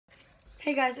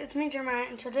Hey guys, it's me Jeremiah,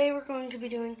 and today we're going to be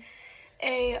doing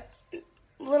a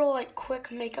little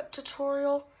quick makeup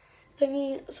tutorial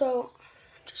thingy. So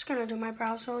I'm just gonna do my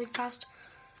brows really fast.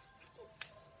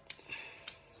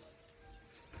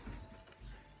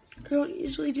 I don't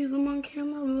usually do them on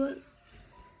camera, but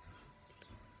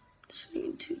just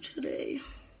need to today.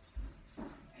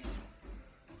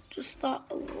 Just thought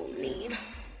a little need.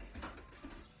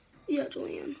 Yeah,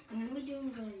 Julian. I'm gonna be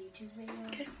doing a YouTube video.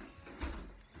 Okay.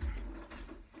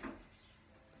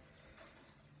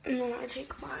 And then I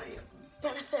take my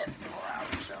Benefit Brow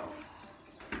Gel.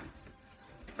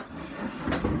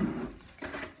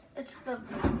 It's the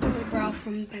Lily Brow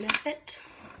from Benefit.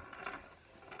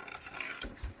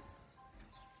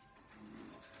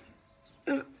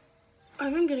 And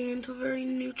I've been getting into very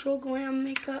neutral glam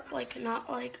makeup, not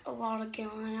a lot of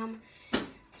glam.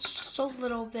 It's just a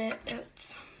little bit.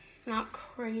 It's not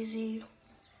crazy.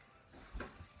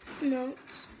 No,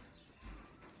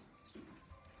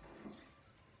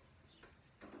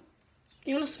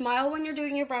 you want to smile when you're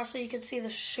doing your brow so you can see the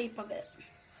shape of it.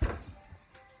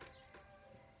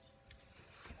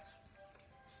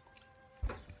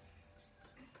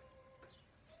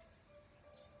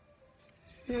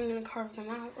 And I'm going to carve them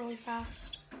out really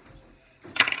fast.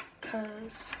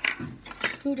 Because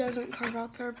who doesn't carve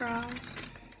out their brows?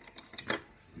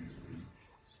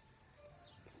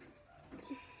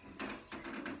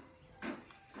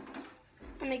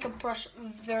 I make a brush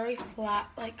very flat,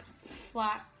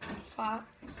 flat.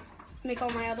 Make all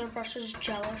my other brushes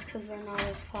jealous because they're not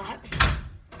as flat.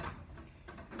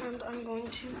 And I'm going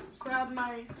to grab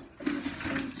my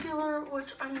concealer,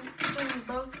 which I'm doing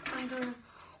both. I'm doing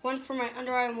one for my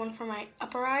under eye and one for my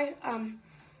upper eye.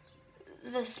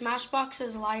 The Smashbox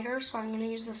is lighter, so I'm going to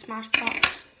use the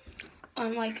Smashbox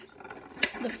on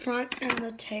the front and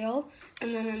the tail.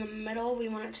 And then in the middle, we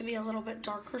want it to be a little bit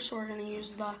darker, so we're going to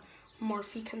use the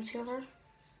Morphe concealer.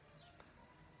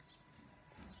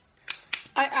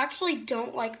 I actually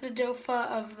don't like the dofa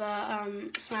of the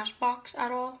Smashbox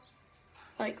at all.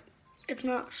 It's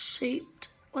not shaped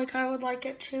like I would like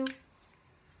it to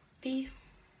be,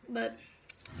 but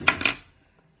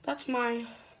that's my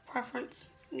preference.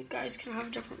 You guys can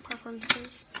have different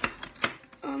preferences.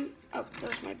 Oh,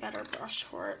 there's my better brush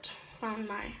for it. Found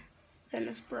my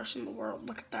thinnest brush in the world.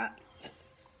 Look at that.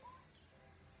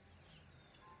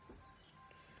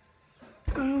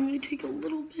 I only take a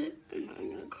little bit, and I'm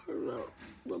going to carve out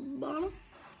the bottom.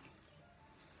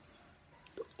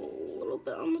 A little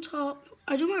bit on the top.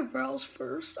 I do my brows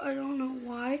first. I don't know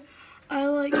why. I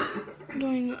like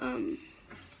doing,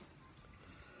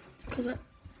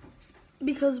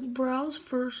 because brows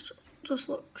first just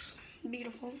looks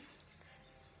beautiful.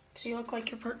 Because you look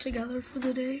like you're put together for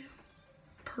the day.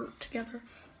 Put.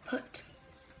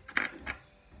 I'm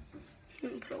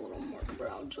going to put a little more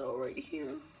brow gel right here.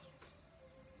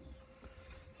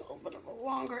 A little bit of a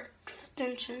longer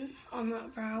extension on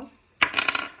that brow.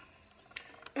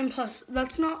 And plus,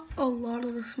 that's not a lot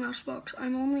of the Smashbox.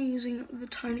 I'm only using the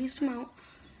tiniest amount.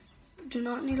 Do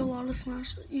not need a lot of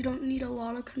you don't need a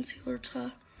lot of concealer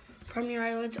to prime your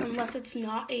eyelids unless it's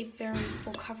not a very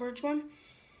full coverage one.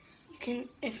 You can,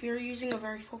 if you're using a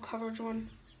very full coverage one,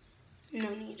 no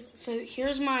need. So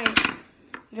here's my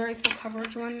very full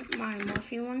coverage one, my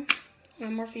Morphe one. My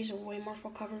Morphe's are way more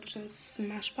full coverage than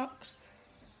Smashbox.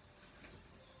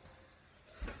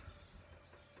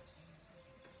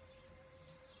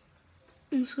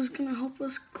 And this is going to help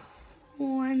us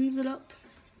cleanse it up.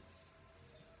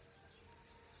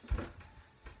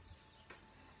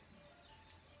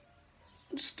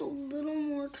 Just a little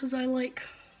more because I like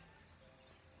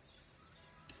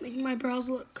making my brows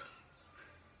look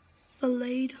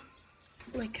filleted.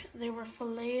 Like they were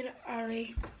filleted at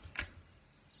a,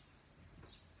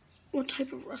 what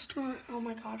type of restaurant? Oh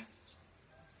my god.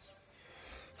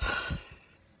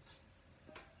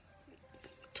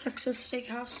 Texas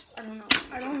Steakhouse.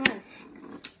 I don't know.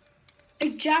 A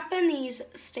Japanese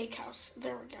steakhouse.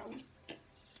 There we go.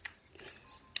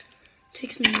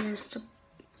 Takes me years to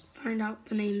find out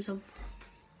the names of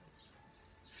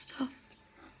stuff.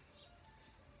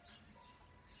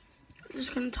 I'm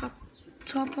just gonna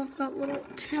chop off that little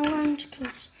tail end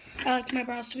because I like my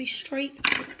brows to be straight.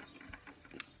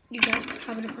 You guys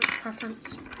have a different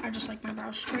preference. I just like my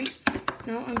brows straight.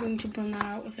 Now I'm going to blend that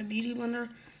out with a beauty blender.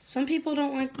 Some people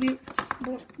don't like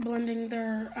blending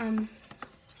their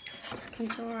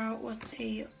concealer out with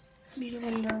a beauty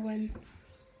blender when...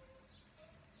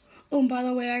 Oh, and by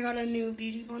the way, I got a new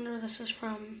beauty blender. This is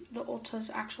from the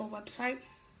Ulta's actual website.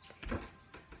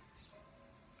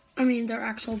 I mean, their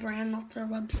actual brand, not their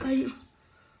website.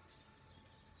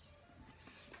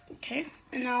 Okay,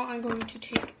 and now I'm going to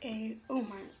take a, oh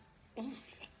my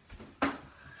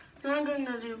I'm going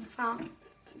to do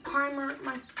primer.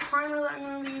 My primer that I'm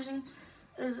going to be using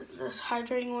is this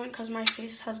hydrating one because my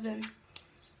face has been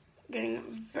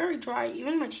getting very dry,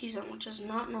 even my T-zone, which is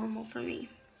not normal for me.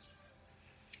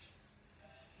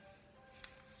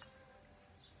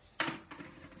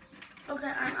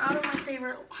 Okay, I'm out of my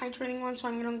favorite hydrating one, so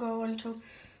I'm going to go into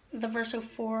the Verso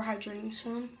 4 hydrating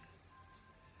serum.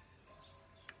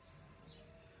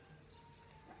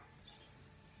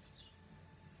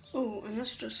 Oh, and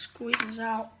this just squeezes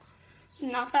out.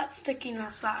 Not that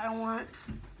stickiness that I want,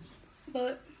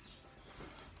 but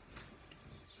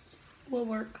will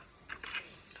work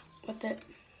with it.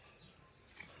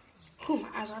 Oh, my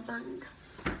eyes are burned.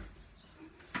 I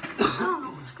don't know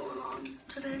what's going on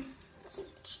today.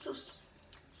 It's just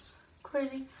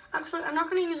crazy. Actually, I'm not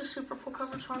going to use a super full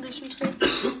coverage foundation today.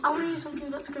 I want to use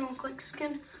something that's going to look like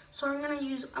skin. So I'm going to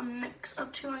use a mix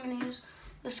of two. I'm going to use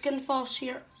the Skin Fall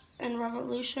Sheer and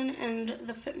Revolution and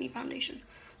the Fit Me foundation.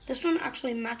 This one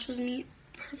actually matches me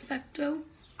perfecto,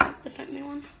 the Fit Me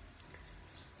one.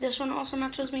 This one also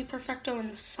matches me perfecto in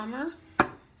the summer,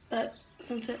 but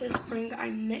since it is spring, I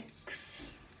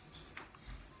mix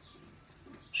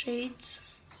shades.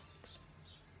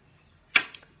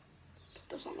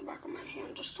 This on the back of my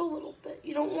hand just a little bit.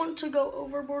 You don't want to go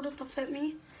overboard with the Fit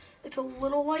Me. It's a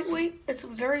little lightweight. It's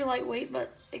very lightweight,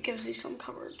 but it gives you some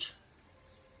coverage.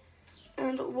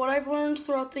 And what I've learned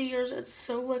throughout the years, it's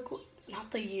so liquid,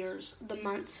 not the years, the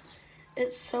months.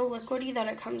 It's so liquidy that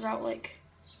it comes out like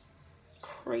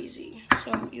crazy.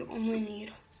 So you only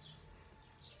need,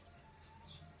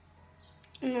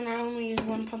 and then I only use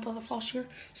one pump of the Fall Sheer.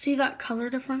 See that color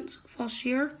difference? Fall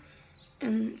Sheer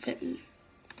and Fit Me.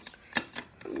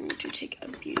 I'm going to take a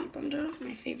Beauty Blender,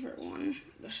 my favorite one.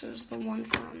 This is the one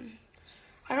from,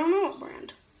 I don't know what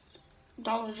brand.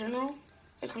 Dollar General.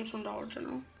 It comes from Dollar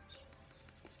General.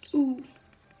 Ooh.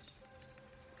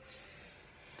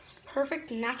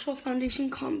 Perfect natural foundation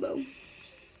combo.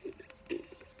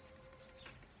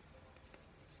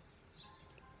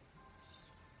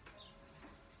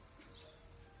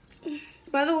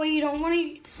 By the way, you don't want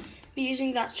to be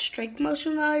using that strike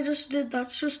motion that I just did.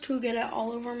 That's just to get it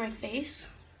all over my face.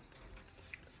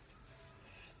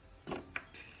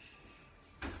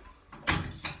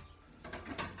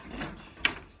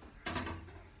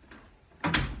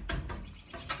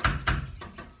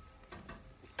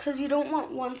 Because you don't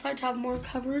want one side to have more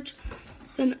coverage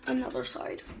than another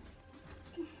side.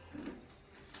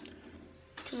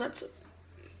 Because that's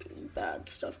bad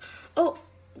stuff. Oh,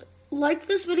 like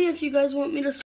this video if you guys want me to